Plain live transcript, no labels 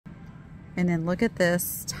And then look at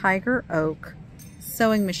this tiger oak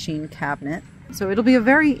sewing machine cabinet. So it'll be a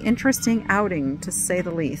very interesting outing, to say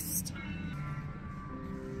the least.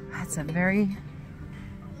 That's a very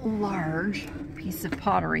large piece of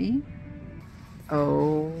pottery.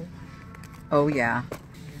 Oh yeah.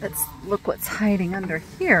 Let's look what's hiding under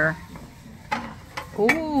here.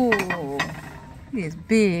 Oh, these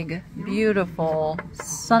big, beautiful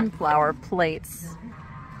sunflower plates.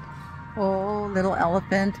 Oh, little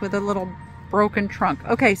elephant with a little broken trunk.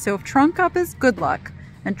 Okay, so if trunk up is good luck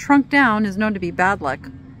and trunk down is known to be bad luck,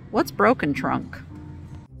 what's broken trunk?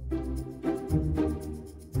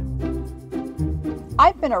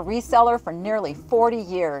 I've been a reseller for nearly 40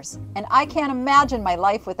 years, and I can't imagine my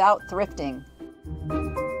life without thrifting.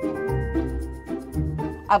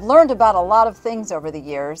 I've learned about a lot of things over the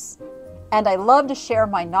years, and I love to share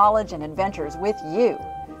my knowledge and adventures with you.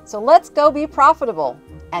 So let's go be profitable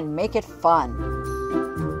and make it fun.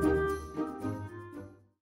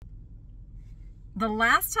 The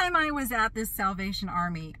last time I was at this Salvation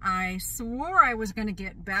Army, I swore I was going to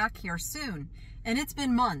get back here soon, and it's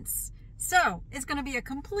been months. So it's going to be a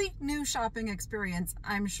complete new shopping experience,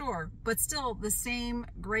 I'm sure, but still the same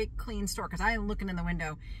great clean store, because I am looking in the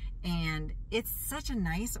window and it's such a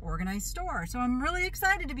nice organized store. So I'm really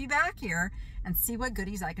excited to be back here and see what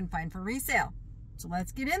goodies I can find for resale. So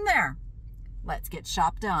let's get in there. Let's get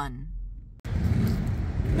shop done.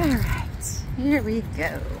 All right, here we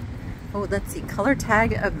go. Oh, let's see, color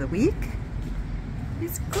tag of the week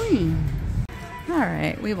is green. All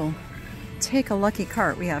right, we will take a lucky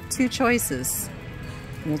cart. We have two choices.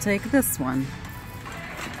 We'll take this one.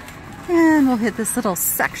 And we'll hit this little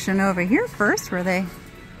section over here first where they,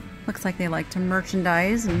 looks like they like to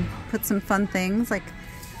merchandise and put some fun things like,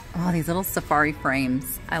 oh, these little safari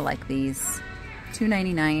frames. I like these.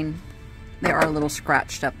 $2.99. They are a little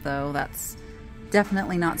scratched up though. That's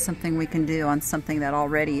definitely not something we can do on something that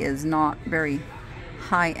already is not very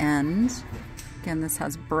high end. Again, this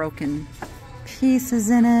has broken pieces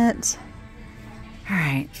in it. All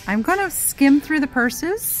right, I'm going to skim through the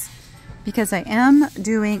purses because I am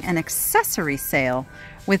doing an accessory sale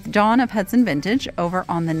with Dawn of Hudson Vintage over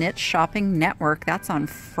on the Knit Shopping Network. That's on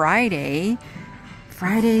Friday.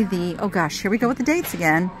 Friday the, oh gosh, here we go with the dates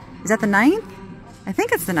again. Is that the 9th? I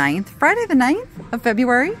think it's the 9th. Friday the 9th of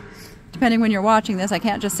February. Depending when you're watching this, I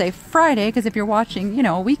can't just say Friday because if you're watching, you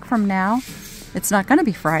know, a week from now, it's not going to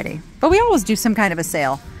be Friday. But we always do some kind of a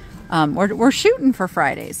sale. We're shooting for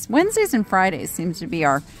Fridays. Wednesdays and Fridays seems to be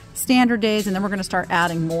our standard days, and then we're going to start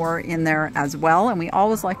adding more in there as well. And we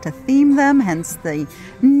always like to theme them, hence the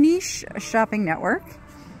Niche Shopping Network.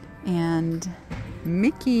 And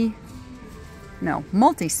Mickey, no,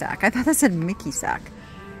 multi-sack. I thought that said Mickey sack.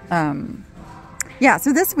 Yeah,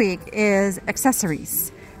 so this week is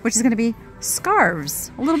accessories, which is going to be scarves,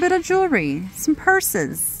 a little bit of jewelry, some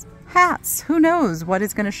purses, hats. Who knows what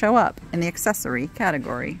is going to show up in the accessory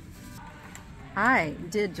category. I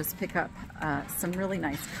did just pick up some really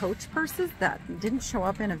nice Coach purses that didn't show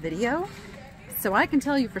up in a video. So I can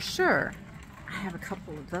tell you for sure, I have a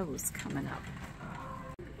couple of those coming up.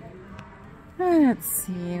 Let's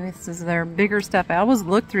see, this is their bigger stuff. I always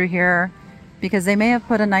look through here because they may have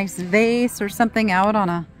put a nice vase or something out on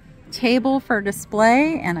a table for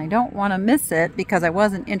display, and I don't want to miss it because I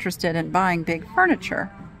wasn't interested in buying big furniture.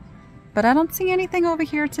 But I don't see anything over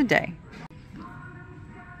here today.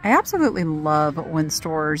 I absolutely love when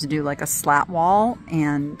stores do like a slat wall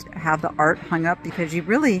and have the art hung up because you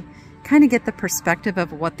really kind of get the perspective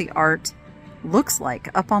of what the art looks like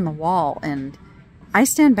up on the wall. And I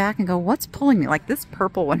stand back and go, what's pulling me? Like this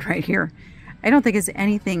purple one right here. I don't think it's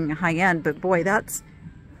anything high end, but boy, that's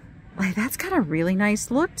got a really nice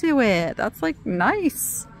look to it. That's like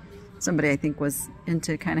nice. Somebody I think was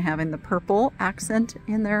into kind of having the purple accent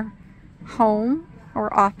in their home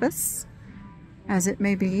or office, as it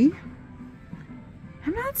may be.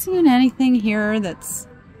 I'm not seeing anything here that's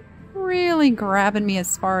really grabbing me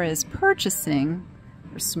as far as purchasing.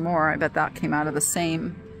 There's some more. I bet that came out of the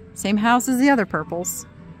same house as the other purples.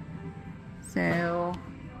 So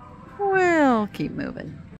we'll keep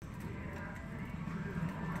moving.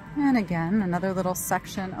 And again, another little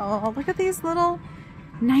section. Oh, look at these little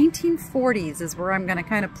 1940s is where I'm going to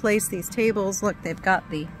kind of place these tables. Look, they've got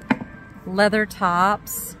the leather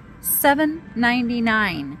tops.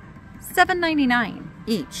 $7.99. $7.99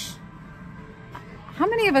 each. How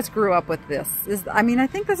many of us grew up with this? I mean, I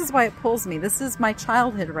think this is why it pulls me. This is my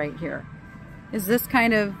childhood right here. Is this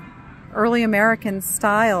kind of early American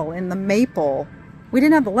style in the maple. We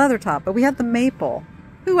didn't have the leather top, but we had the maple.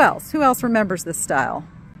 Who else? Who else remembers this style?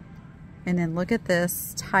 And then look at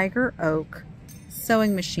this tiger oak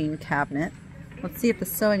sewing machine cabinet. Let's see if the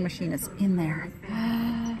sewing machine is in there.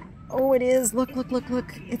 Oh, it is. Look, look, look,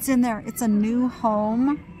 look. It's in there. It's a new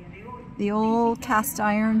home. The old cast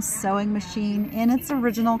iron sewing machine in its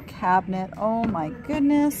original cabinet. Oh my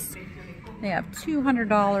goodness. They have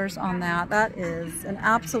 $200 on that. That is an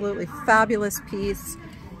absolutely fabulous piece.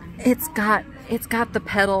 It's got the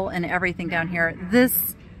pedal and everything down here.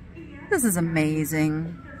 This is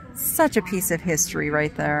amazing. Such a piece of history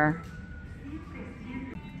right there.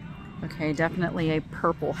 Okay, definitely a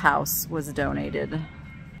purple house was donated.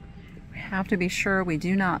 We have to be sure we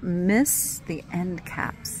do not miss the end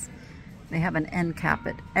caps. They have an end cap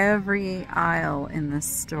at every aisle in this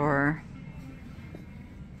store.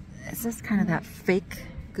 Is this kind of that fake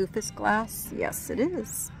Goofus glass? Yes, it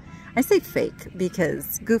is. I say fake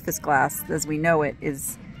because Goofus glass, as we know it,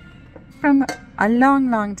 is from a long,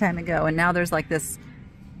 long time ago. And now there's like this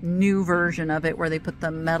new version of it where they put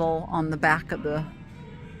the metal on the back of the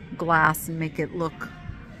glass and make it look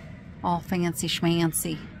all fancy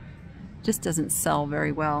schmancy. Just doesn't sell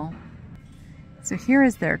very well. So here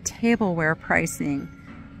is their tableware pricing.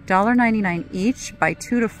 $1.99 each, buy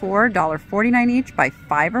 2 to 4, $1.49 each, buy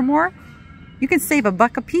 5 or more. You can save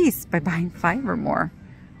 $1 a piece by buying 5 or more.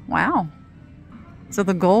 Wow. So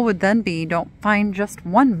the goal would then be, don't find just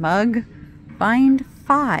one mug, find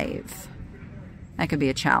 5. That could be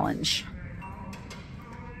a challenge.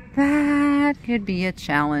 That could be a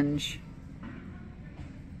challenge.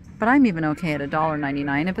 But I'm even okay at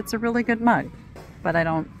 $1.99 if it's a really good mug. But I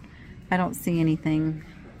don't see anything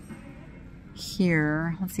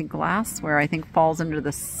here. Let's see, glassware I think falls under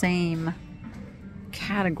the same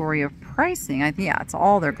category of pricing. Yeah, it's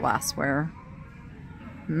all their glassware.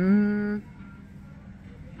 That'd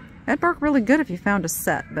work really good if you found a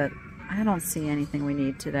set, but I don't see anything we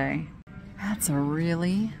need today. That's a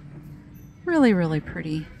really, really, really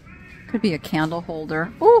pretty. Could be a candle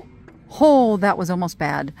holder. Oh, that was almost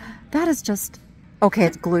bad. That is just, okay,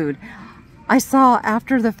 it's glued. I saw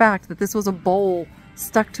after the fact that this was a bowl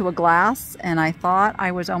stuck to a glass, and I thought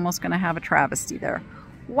I was almost going to have a travesty there.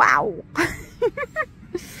 Wow.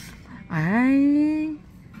 I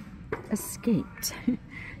escaped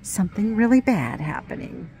something really bad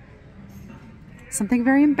happening. Something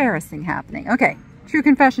very embarrassing happening. Okay, true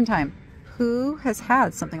confession time. Who has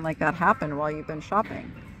had something like that happen while you've been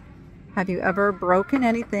shopping? Have you ever broken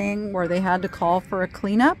anything where they had to call for a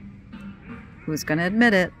cleanup? Who's going to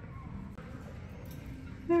admit it?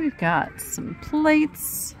 Here we've got some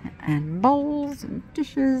plates and bowls and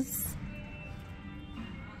dishes.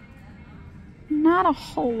 Not a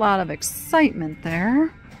whole lot of excitement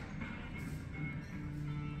there.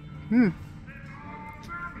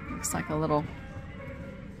 Looks like a little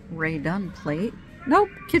Ray Dunn plate. Nope,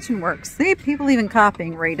 Kitchen Works. See, people even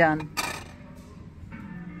copying Ray Dunn.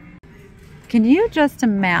 Can you just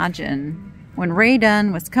imagine when Ray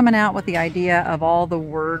Dunn was coming out with the idea of all the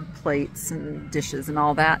word plates and dishes and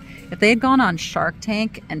all that, if they had gone on Shark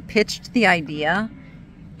Tank and pitched the idea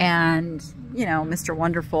and, you know, Mr.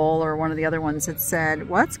 Wonderful or one of the other ones had said,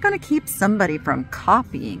 what's going to keep somebody from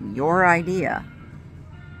copying your idea?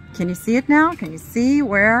 Can you see it now? Can you see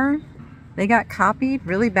where they got copied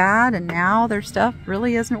really bad and now their stuff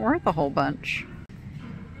really isn't worth a whole bunch?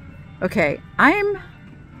 Okay, I'm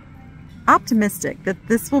optimistic that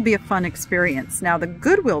this will be a fun experience. Now, the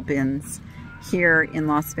Goodwill bins here in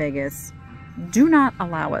Las Vegas do not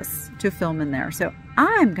allow us to film in there. So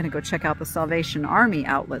I'm going to go check out the Salvation Army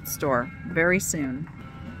outlet store very soon.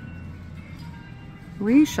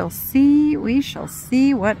 We shall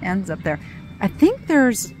see what ends up there. I think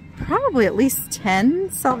there's probably at least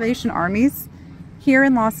 10 Salvation Armies here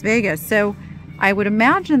in Las Vegas. So I would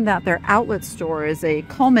imagine that their outlet store is a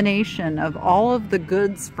culmination of all of the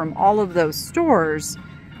goods from all of those stores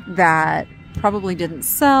that probably didn't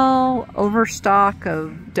sell, overstock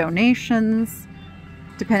of donations,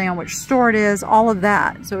 depending on which store it is, all of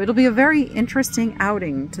that. So it'll be a very interesting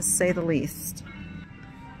outing, to say the least.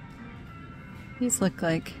 These look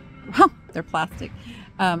like, well, they're plastic.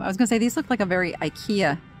 I was gonna say these look like a very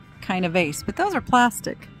IKEA kind of vase, but those are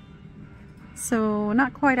plastic. So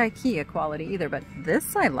not quite IKEA quality either, but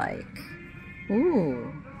this I like.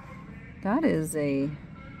 Ooh, that is a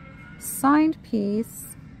signed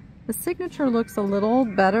piece. The signature looks a little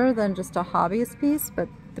better than just a hobbyist piece, but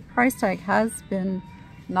the price tag has been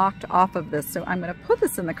knocked off of this. So I'm going to put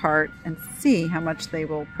this in the cart and see how much they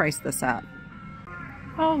will price this at.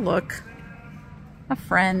 Oh, look, a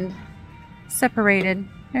friend separated.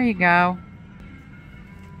 There you go.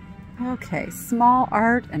 Okay, small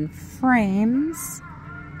art and frames.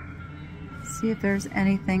 See if there's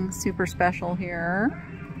anything super special here.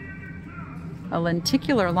 A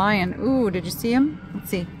lenticular lion. Ooh, did you see him? Let's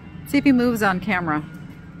see. See if he moves on camera.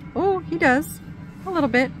 Oh, he does. A little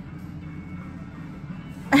bit.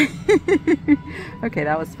 Okay,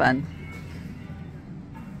 that was fun.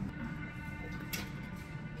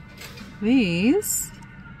 These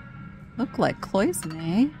look like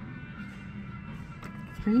cloisonne.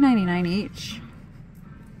 $3.99 each.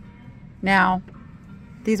 Now,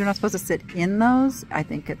 these are not supposed to sit in those. I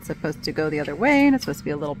think it's supposed to go the other way, and it's supposed to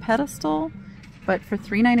be a little pedestal. But for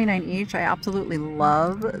 $3.99 each, I absolutely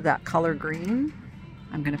love that color green.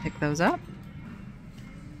 I'm gonna pick those up.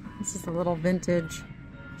 This is a little vintage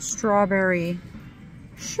strawberry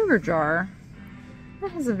sugar jar. That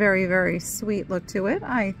has a very, very sweet look to it.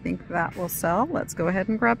 I think that will sell. Let's go ahead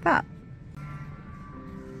and grab that.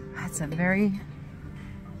 That's a very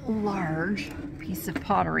large piece of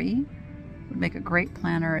pottery. Would make a great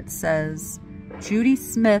planner. It says Judy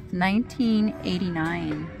Smith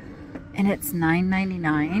 1989 and it's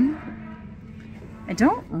 $9.99. I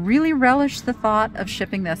don't really relish the thought of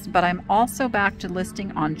shipping this, but I'm also back to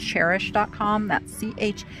listing on cherish.com. That's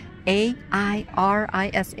CHAIRISH.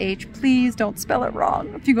 Please don't spell it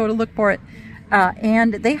wrong if you go to look for it.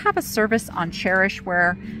 And they have a service on Cherish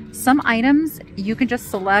where some items you can just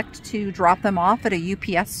select to drop them off at a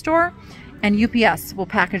UPS store, and UPS will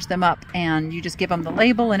package them up and you just give them the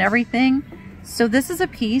label and everything. So this is a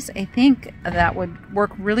piece I think that would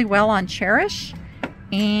work really well on Cherish,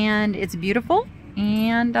 and it's beautiful,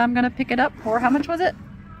 and I'm gonna pick it up for, how much was it?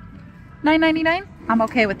 $9.99? I'm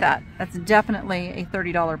okay with that. That's definitely a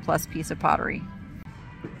 $30 plus piece of pottery.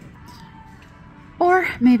 Or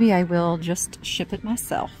maybe I will just ship it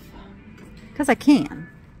myself, because I can.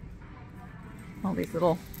 All these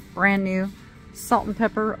little brand new salt and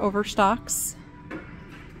pepper overstocks.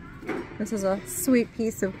 This is a sweet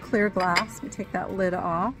piece of clear glass. We take that lid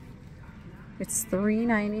off. It's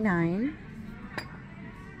 $3.99.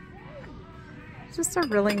 Just a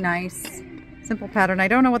really nice, simple pattern. I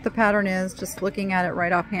don't know what the pattern is. Just looking at it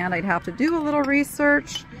right offhand, I'd have to do a little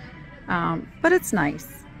research, but it's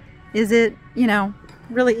nice. Is it, you know,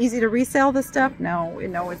 really easy to resell this stuff? No,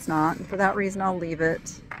 it's not. And for that reason, I'll leave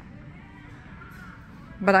it.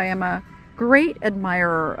 But I am a great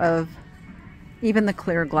admirer of even the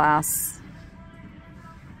clear glass.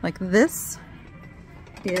 Like this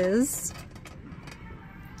is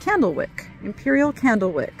candlewick, imperial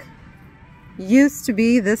candlewick. Used to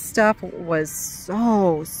be, this stuff was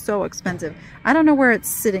so expensive. I don't know where it's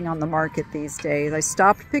sitting on the market these days. I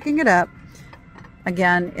stopped picking it up.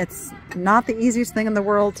 Again, it's not the easiest thing in the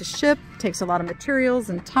world to ship. It takes a lot of materials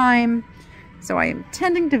and time. So I am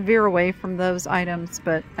tending to veer away from those items.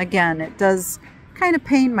 But again, it does kind of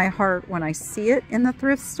pain my heart when I see it in the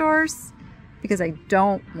thrift stores, because I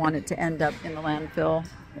don't want it to end up in the landfill.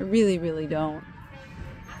 I really, really don't.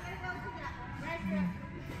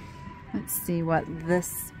 Let's see what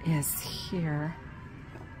this is here.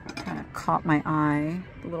 Kind of caught my eye.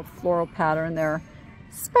 The little floral pattern there.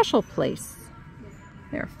 Special place.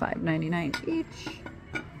 They're $5.99 each.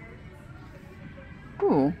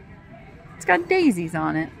 Ooh, it's got daisies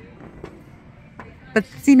on it. But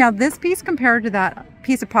see, now this piece compared to that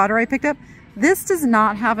piece of pottery I picked up, this does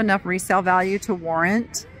not have enough resale value to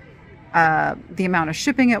warrant the amount of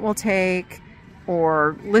shipping it will take,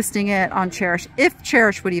 or listing it on Cherish, if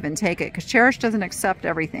Cherish would even take it, because Cherish doesn't accept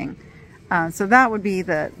everything. So that would be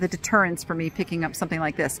the deterrence for me picking up something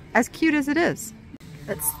like this, as cute as it is.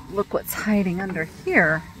 Let's look what's hiding under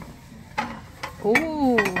here.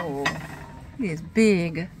 Ooh, these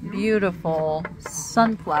big, beautiful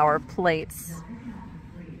sunflower plates.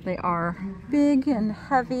 They are big and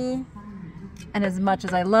heavy, and as much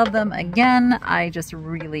as I love them, again, I just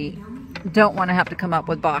really don't want to have to come up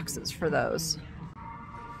with boxes for those.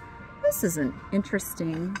 This is an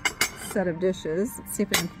interesting set of dishes. Let's see if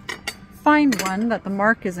we can find one that the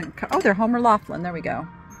mark isn't. Oh, they're Homer Laughlin. There we go.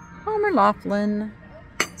 Homer Laughlin.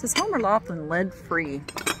 It says Homer Laughlin lead free.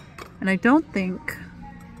 And I don't think,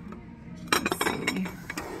 let's see,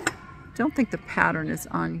 don't think the pattern is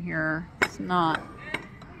on here. It's not.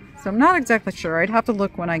 So I'm not exactly sure. I'd have to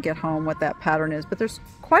look when I get home what that pattern is, but there's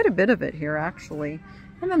quite a bit of it here actually.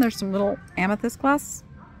 And then there's some little amethyst glass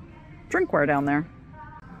drinkware down there.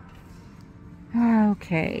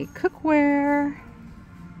 Okay, cookware.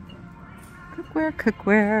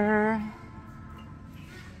 Cookware.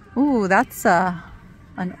 Ooh, that's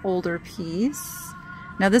an older piece.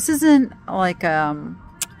 Now this isn't like,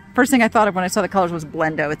 first thing I thought of when I saw the colors was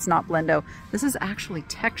Blendo. It's not Blendo. This is actually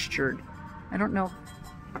textured. I don't know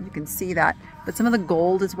if you can see that, but some of the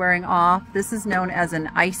gold is wearing off. This is known as an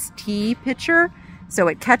iced tea pitcher. So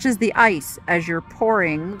it catches the ice as you're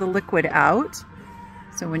pouring the liquid out.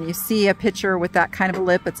 So when you see a pitcher with that kind of a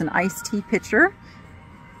lip, it's an iced tea pitcher.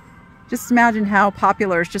 Just imagine how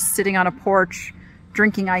popular just sitting on a porch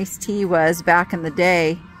drinking iced tea was back in the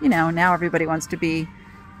day. You know, now everybody wants to be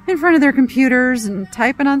in front of their computers and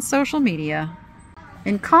typing on social media.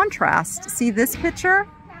 In contrast, see this picture?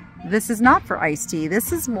 This is not for iced tea.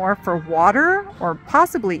 This is more for water or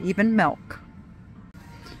possibly even milk.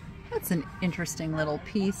 That's an interesting little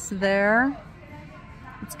piece there.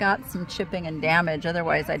 It's got some chipping and damage,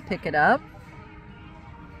 otherwise I'd pick it up.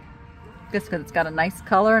 Just because it's got a nice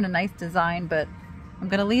color and a nice design, but I'm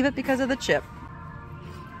gonna leave it because of the chip.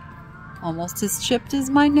 Almost as chipped as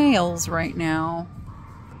my nails right now.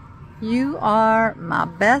 You are my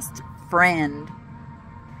best friend.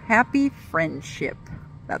 Happy friendship.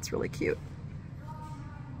 That's really cute.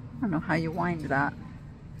 I don't know how you wind that.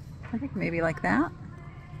 I think maybe like that.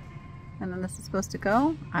 And then this is supposed to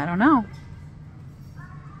go? I don't know.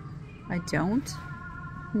 I don't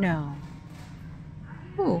know.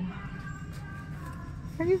 Ooh.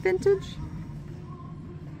 Are you vintage?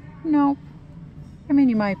 Nope. I mean,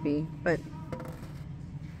 you might be, but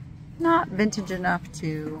not vintage enough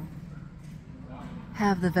to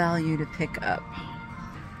have the value to pick up.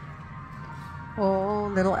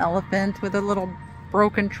 Oh, little elephant with a little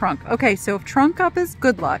broken trunk. Okay, so if trunk up is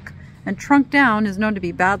good luck and trunk down is known to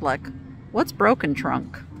be bad luck, what's broken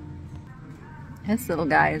trunk? This little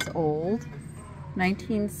guy is old.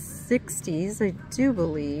 1960s, I do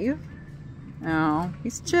believe. Oh,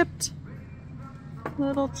 he's chipped.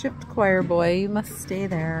 Little chipped choir boy, you must stay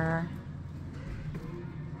there.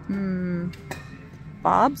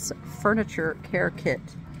 Bob's Furniture Care Kit.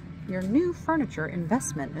 Your new furniture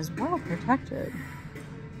investment is well protected.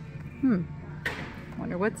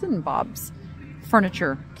 Wonder what's in Bob's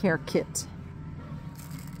Furniture Care Kit.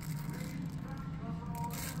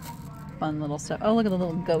 Fun little stuff. Oh, look at the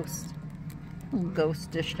little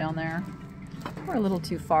ghost dish down there. We're a little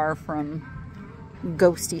too far from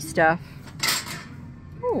ghosty stuff.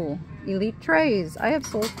 Oh, Elite trays. I have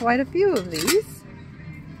sold quite a few of these.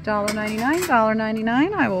 $1.99,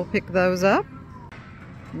 $1.99. I will pick those up.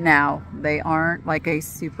 Now, they aren't like a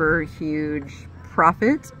super huge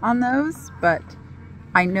profit on those, but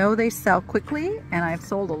I know they sell quickly and I've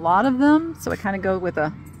sold a lot of them, so I kind of go with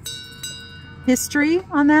a history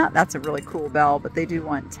on that. That's a really cool bell, but they do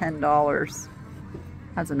want $10.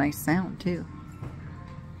 Has a nice sound too.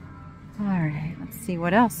 All right, let's see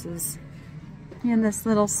what else is in this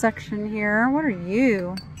little section here. What are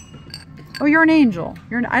you? Oh, you're an angel.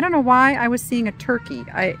 I don't know why I was seeing a turkey.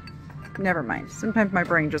 Never mind. Sometimes my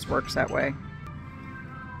brain just works that way.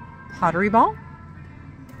 Pottery ball?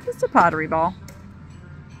 Just a pottery ball.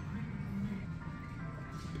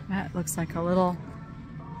 That looks like a little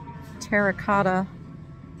terracotta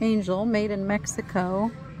angel made in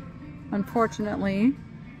Mexico. Unfortunately,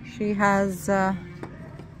 she has had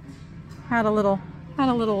a little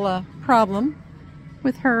problem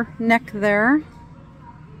with her neck there,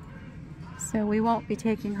 so we won't be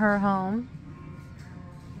taking her home.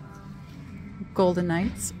 Golden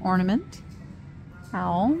Knights ornament.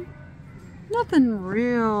 Owl. Nothing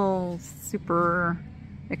real super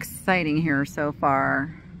exciting here so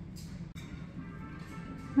far.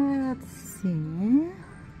 Let's see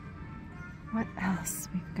what else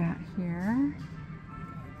we've got here.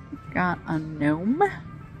 We've got a gnome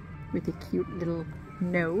with a cute little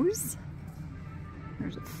nose.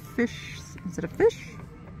 There's a fish. Is it a fish?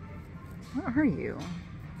 What are you?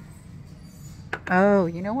 Oh,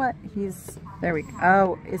 you know what? There we go.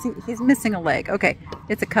 Oh, he's missing a leg. Okay,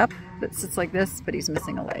 it's a cup that sits like this, but he's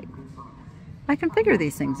missing a leg. I can figure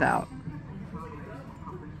these things out.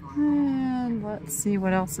 And let's see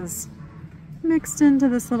what else is mixed into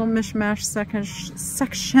this little mishmash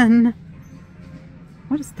section.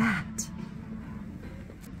 What is that?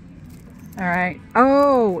 All right.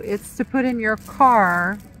 Oh, it's to put in your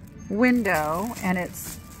car window, and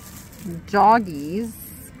it's doggies.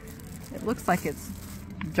 It looks like it's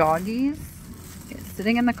doggies. It's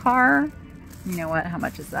sitting in the car. You know what? How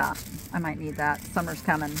much is that? I might need that. Summer's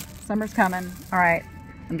coming. Summer's coming. All right.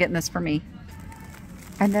 I'm getting this for me.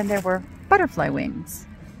 And then there were butterfly wings.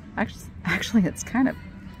 Actually, it's kind of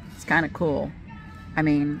cool. I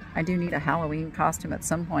mean, I do need a Halloween costume at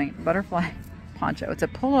some point. Butterfly poncho. It's a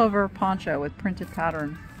pullover poncho with printed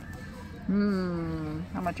pattern.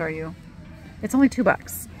 How much are you? It's only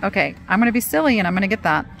 $2. Okay, I'm gonna be silly and I'm gonna get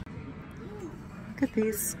that. Look at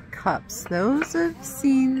these cups. Those have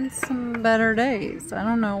seen some better days. I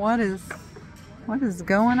don't know what is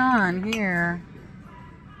going on here.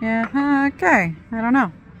 Yeah, okay. I don't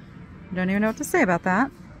know. I don't even know what to say about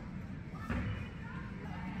that.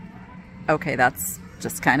 Okay, that's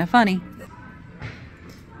just kind of funny.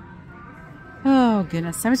 Oh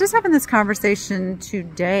goodness, I was just having this conversation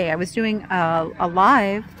today. I was doing a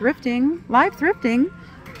live thrifting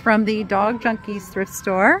from the Dog Junkies thrift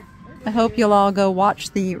store. I hope you'll all go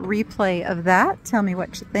watch the replay of that. Tell me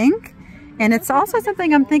what you think. And it's also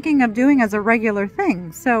something I'm thinking of doing as a regular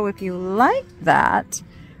thing. So if you like that,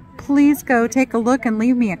 please go take a look and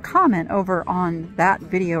leave me a comment over on that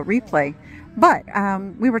video replay. But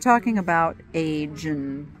we were talking about age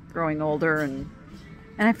and growing older, and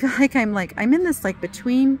I feel like I'm in this like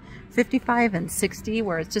between 55 and 60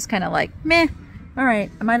 where it's just kind of like, meh, all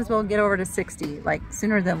right, I might as well get over to 60 like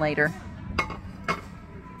sooner than later.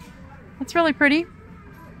 It's really pretty,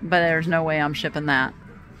 but there's no way I'm shipping that.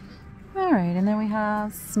 All right, and then we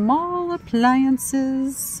have small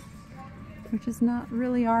appliances, which is not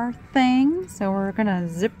really our thing, so we're gonna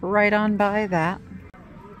zip right on by that.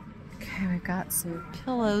 Okay, we've got some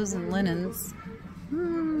pillows and linens.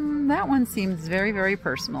 That one seems very, very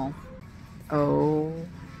personal. Oh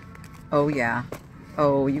yeah.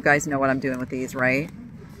 Oh, you guys know what I'm doing with these, right?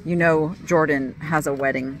 You know Jordan has a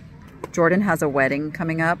wedding. Jordan has a wedding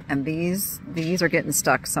coming up, and these are getting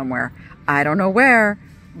stuck somewhere. I don't know where,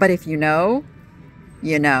 but if you know,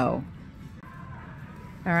 you know.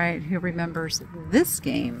 All right, who remembers this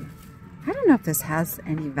game? I don't know if this has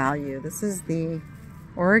any value. This is the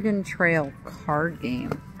Oregon Trail card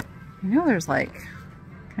game. You know, there's like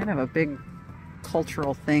kind of a big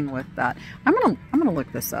cultural thing with that. I'm gonna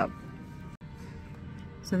look this up.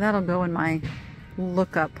 So that'll go in my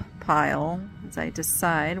lookup pile as I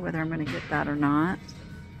decide whether I'm gonna get that or not.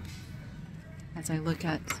 As I look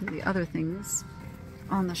at some of the other things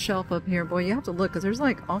on the shelf up here. Boy, you have to look because there's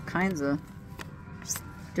like all kinds of just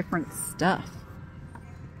different stuff.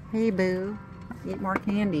 Hey boo, eat more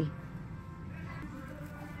candy.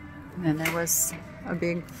 And then there was a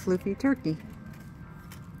big floofy turkey.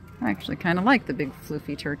 I actually kind of like the big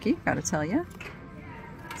floofy turkey, gotta tell you.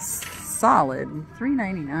 Solid,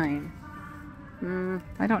 $3.99.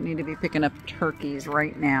 I don't need to be picking up turkeys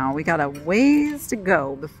right now. We got a ways to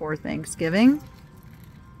go before Thanksgiving.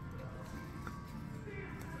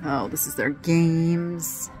 Oh, this is their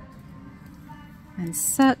games and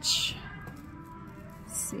such.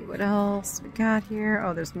 Let's see what else we got here.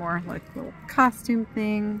 Oh, there's more like little costume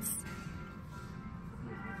things.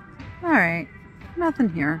 All right, nothing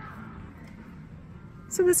here.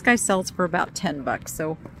 So this guy sells for about 10 bucks.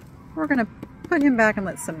 So we're gonna put him back and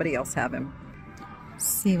let somebody else have him. Let's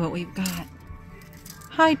see what we've got.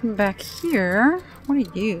 Hiding back here. What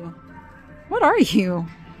are you? What are you?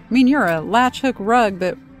 I mean, you're a latch hook rug,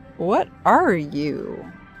 but what are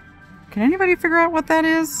you? Can anybody figure out what that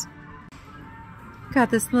is?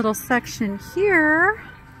 Got this little section here.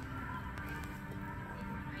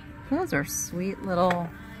 Those are sweet little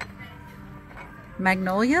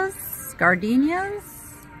magnolias, gardenias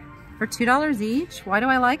for $2 each. Why do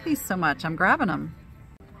I like these so much? I'm grabbing them.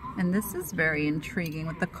 And this is very intriguing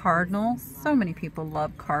with the cardinals. So many people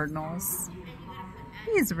love cardinals.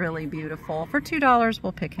 He's really beautiful. For $2,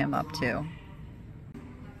 we'll pick him up too.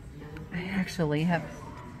 I actually have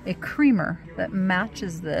a creamer that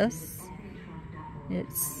matches this.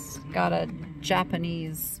 It's got a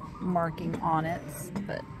Japanese marking on it,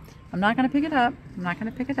 but I'm not gonna pick it up. I'm not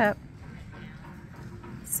gonna pick it up.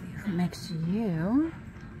 Let's see who makes you.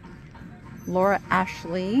 Laura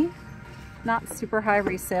Ashley. Not super high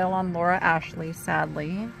resale on Laura Ashley,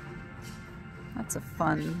 sadly. That's a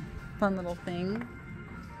fun little thing.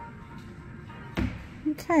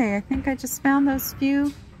 Okay, I think I just found those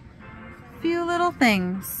few little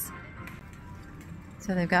things.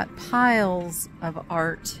 So they've got piles of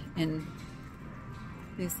art in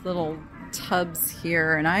these little tubs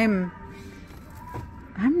here, and I'm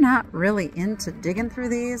not really into digging through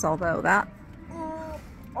these, although that,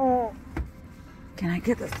 oh, can I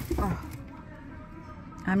get this? Oh.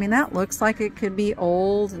 I mean, that looks like it could be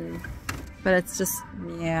old, but it's just,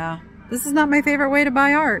 yeah. This is not my favorite way to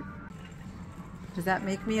buy art. Does that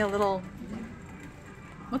make me a little,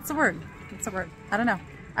 what's the word? What's the word? I don't know.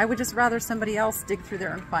 I would just rather somebody else dig through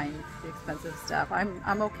there and find the expensive stuff.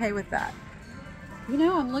 I'm okay with that. You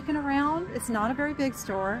know, I'm looking around. It's not a very big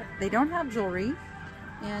store. They don't have jewelry.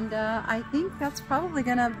 And I think that's probably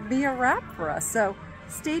gonna be a wrap for us. So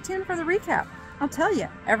stay tuned for the recap. I'll tell you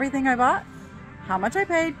everything I bought, how much I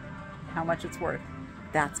paid, how much it's worth.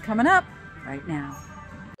 That's coming up right now.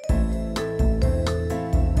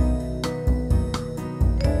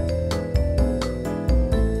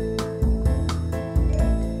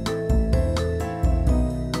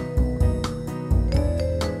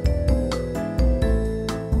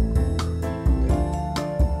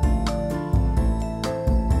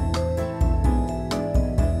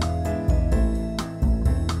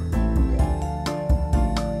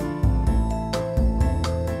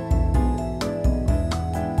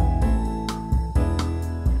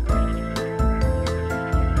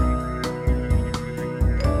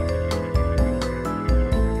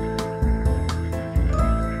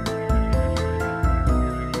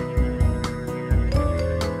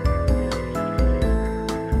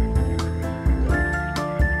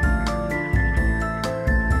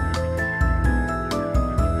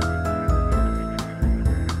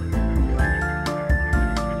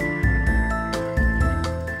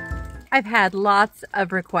 I've had lots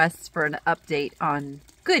of requests for an update on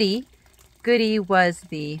Goody. Goody was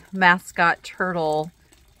the mascot turtle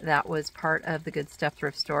that was part of the Good Stuff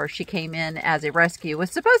thrift store. She came in as a rescue.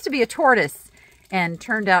 Was supposed to be a tortoise and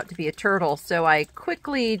turned out to be a turtle. So I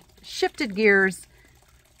quickly shifted gears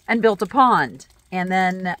and built a pond. And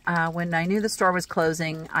then when I knew the store was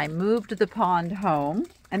closing, I moved the pond home.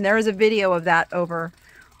 And there is a video of that over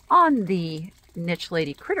on the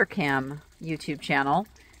Thenichelady Critter Cam YouTube channel.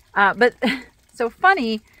 But so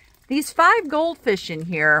funny, these 5 goldfish in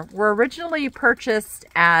here were originally purchased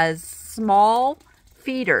as small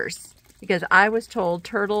feeders because I was told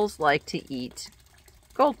turtles like to eat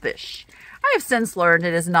goldfish. I have since learned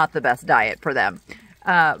it is not the best diet for them.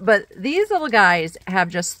 But these little guys have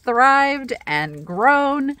just thrived and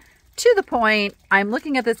grown to the point I'm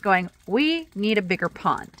looking at this going, we need a bigger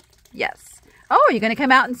pond. Yes. Oh, are you going to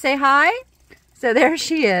come out and say hi? So there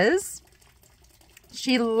she is.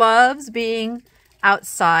 She loves being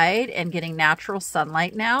outside and getting natural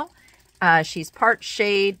sunlight now. She's part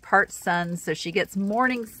shade, part sun, so she gets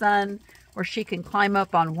morning sun where she can climb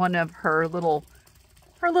up on one of her little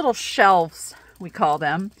shelves, we call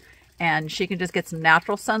them, and she can just get some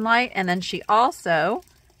natural sunlight. And then she also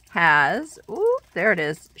has, ooh, there it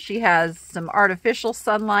is. She has some artificial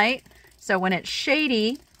sunlight, so when it's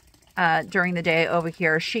shady during the day over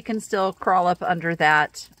here, she can still crawl up under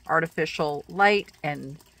that artificial light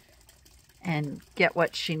and get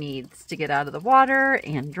what she needs to get out of the water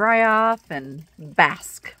and dry off and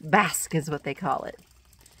bask. Bask is what they call it.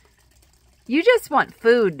 You just want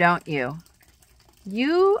food, don't you?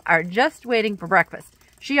 You are just waiting for breakfast.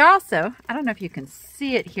 She also, I don't know if you can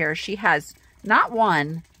see it here, she has not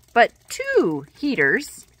 1, but 2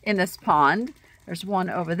 heaters in this pond. There's one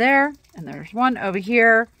over there and there's one over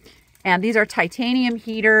here. And these are titanium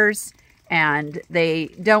heaters, and they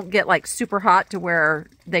don't get like super hot to where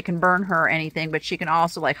they can burn her or anything, but she can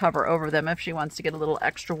also like hover over them if she wants to get a little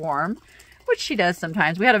extra warm, which she does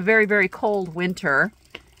sometimes. We had a very, very cold winter,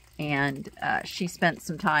 and she spent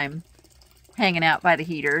some time hanging out by the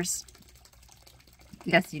heaters.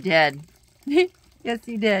 Yes, you did. Yes,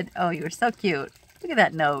 you did. Oh, you were so cute. Look at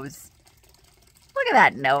that nose. Look at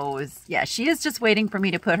that nose. Yeah, she is just waiting for me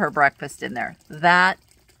to put her breakfast in there. That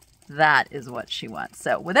is what she wants.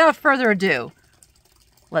 So without further ado,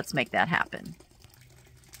 let's make that happen.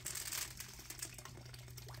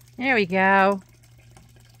 There we go.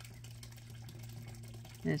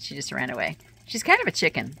 And she just ran away. She's kind of a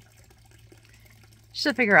chicken.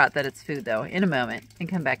 She'll figure out that it's food though in a moment and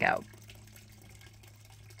come back out.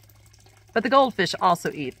 But the goldfish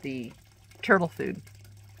also eat the turtle food.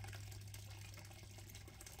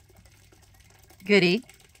 Goody.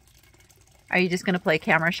 Are you just going to play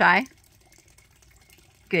camera shy?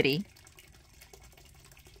 Goody.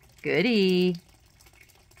 Goody.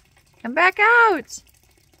 Come back out.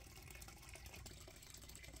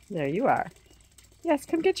 There you are. Yes,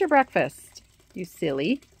 come get your breakfast, you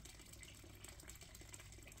silly.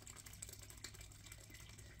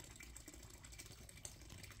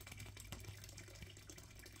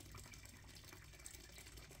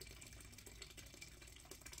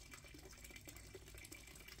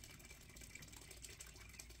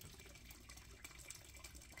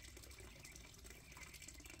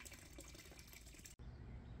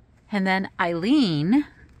 And then Eileen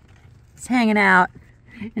is hanging out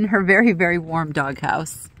in her very, very warm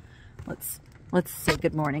doghouse. Let's say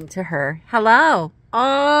good morning to her. Hello.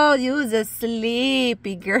 Oh, you's a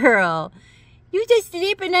sleepy girl. You just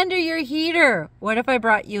sleeping under your heater. What if I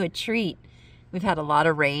brought you a treat? We've had a lot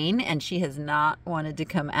of rain and she has not wanted to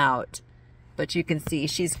come out. But you can see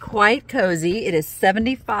she's quite cozy. It is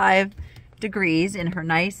 75 degrees in her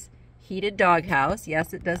nice heated doghouse.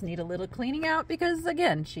 Yes, it does need a little cleaning out because,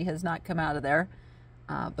 again, she has not come out of there.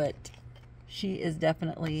 But she is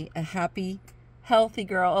definitely a happy, healthy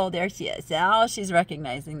girl. Oh, there she is. Oh, she's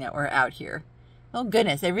recognizing that we're out here. Oh,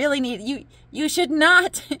 goodness. I really need you. You should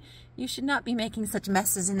not be making such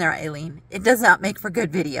messes in there, Eileen. It does not make for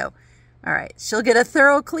good video. All right. She'll get a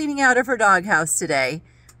thorough cleaning out of her doghouse today.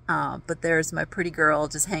 But there's my pretty girl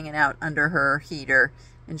just hanging out under her heater.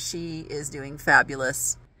 And she is doing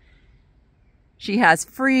fabulous. She has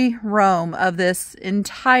free roam of this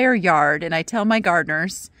entire yard, and I tell my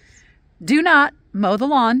gardeners, do not mow the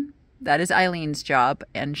lawn. That is Eileen's job,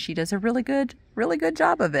 and she does a really good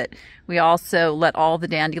job of it. We also let all the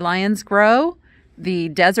dandelions grow. The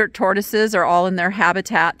desert tortoises are all in their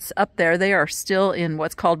habitats up there. They are still in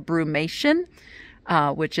what's called brumation,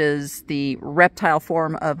 which is the reptile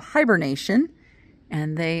form of hibernation.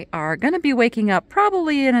 And they are going to be waking up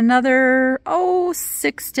probably in another,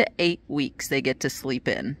 6 to 8 weeks they get to sleep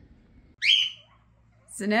in.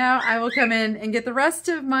 So now I will come in and get the rest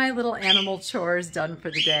of my little animal chores done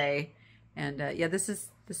for the day. And yeah, this is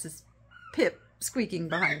Pip squeaking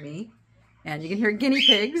behind me. And you can hear guinea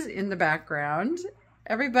pigs in the background.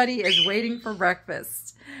 Everybody is waiting for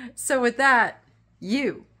breakfast. So with that,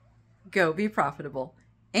 you go be profitable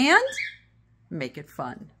and make it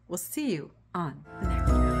fun. We'll see you on the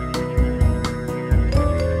next one.